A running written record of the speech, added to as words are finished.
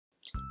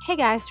Hey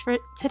guys, for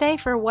today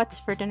for What's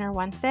for Dinner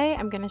Wednesday,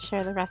 I'm going to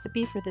share the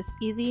recipe for this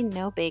easy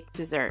no-bake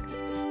dessert.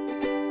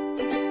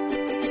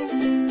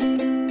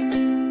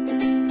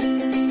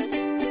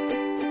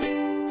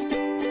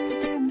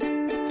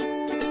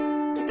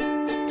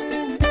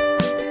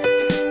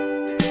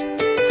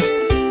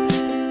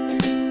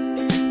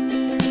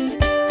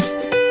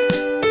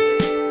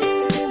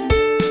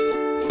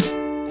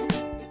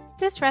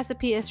 This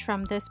recipe is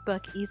from this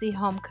book, Easy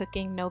Home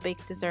Cooking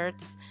No-Bake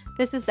Desserts.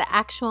 This is the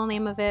actual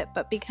name of it,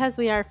 but because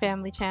we are a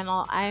family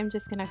channel, I am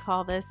just going to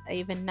call this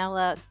a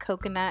vanilla,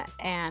 coconut,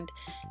 and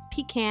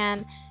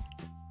pecan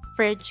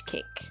fridge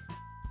cake.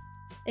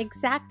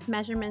 Exact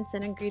measurements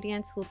and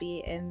ingredients will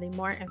be in the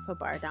more info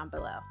bar down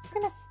below. We're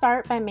going to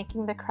start by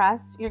making the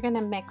crust. You're going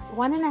to mix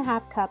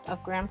 1½ cup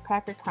of graham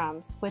cracker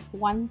crumbs with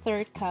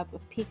 1/3 cup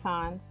of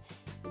pecans,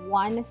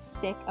 1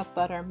 stick of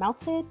butter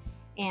melted,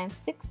 and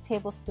 6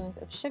 tablespoons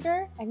of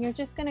sugar, and you're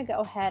just going to go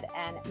ahead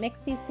and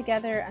mix these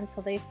together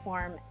until they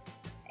form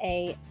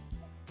a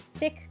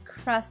thick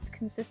crust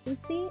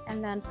consistency,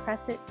 and then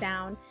press it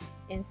down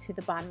into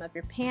the bottom of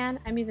your pan.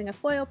 I'm using a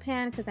foil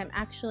pan because I'm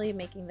actually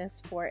making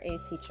this for a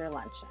teacher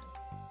luncheon.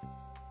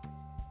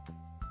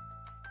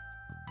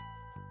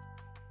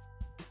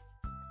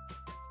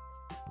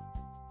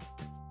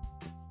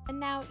 And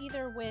now,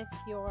 either with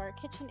your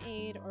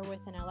KitchenAid or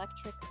with an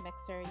electric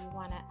mixer, you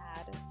want to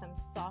add some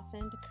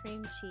softened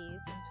cream cheese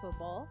into a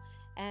bowl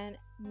and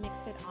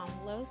mix it on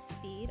low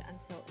speed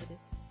until it is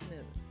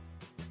smooth.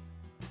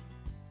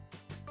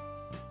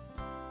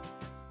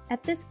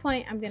 At this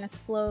point, I'm going to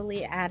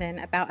slowly add in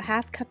about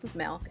 ½ cup of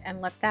milk and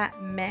let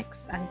that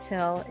mix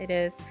until it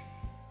is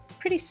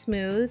pretty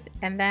smooth,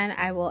 and then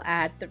I will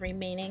add the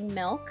remaining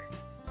milk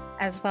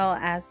as well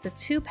as the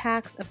 2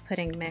 packs of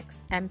pudding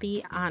mix and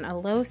be on a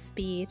low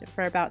speed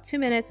for about 2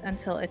 minutes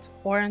until it's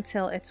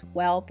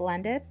well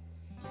blended.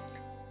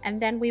 And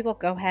then we will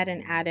go ahead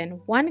and add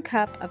in 1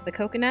 cup of the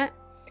coconut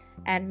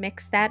and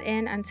mix that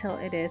in until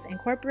it is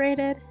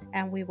incorporated,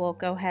 and we will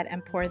go ahead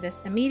and pour this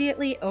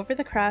immediately over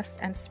the crust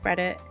and spread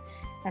it,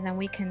 and then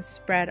we can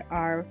spread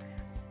our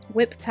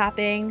whip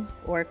topping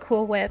or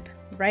Cool Whip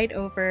right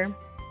over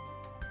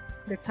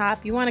the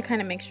top. You want to kind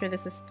of make sure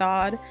this is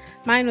thawed.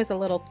 Mine was a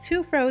little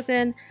too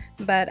frozen,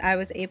 but I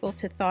was able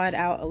to thaw it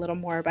out a little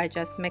more by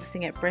just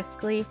mixing it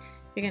briskly.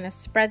 You're going to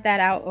spread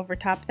that out over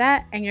top of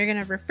that, and you're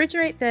going to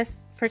refrigerate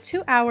this for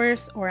 2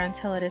 hours or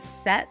until it is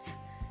set.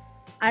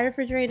 I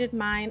refrigerated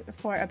mine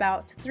for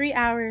about 3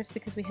 hours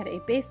because we had a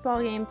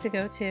baseball game to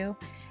go to,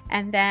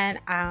 and then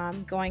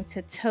I'm going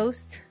to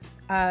toast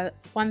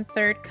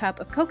 1/3 cup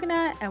of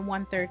coconut and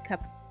 1/3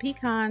 cup of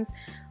pecans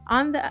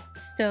on the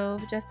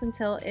stove just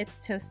until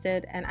it's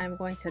toasted, and I'm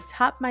going to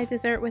top my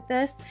dessert with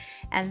this,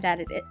 and that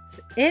it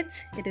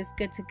is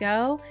good to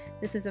go.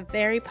 This is a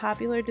very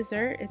popular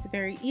dessert. It's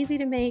very easy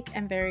to make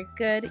and very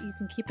good. You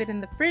can keep it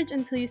in the fridge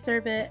until you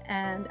serve it,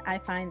 and I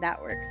find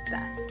that works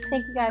best.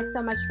 Thank you guys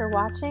so much for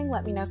watching.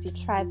 Let me know if you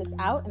try this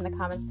out in the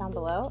comments down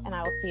below, and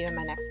I will see you in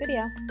my next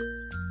video.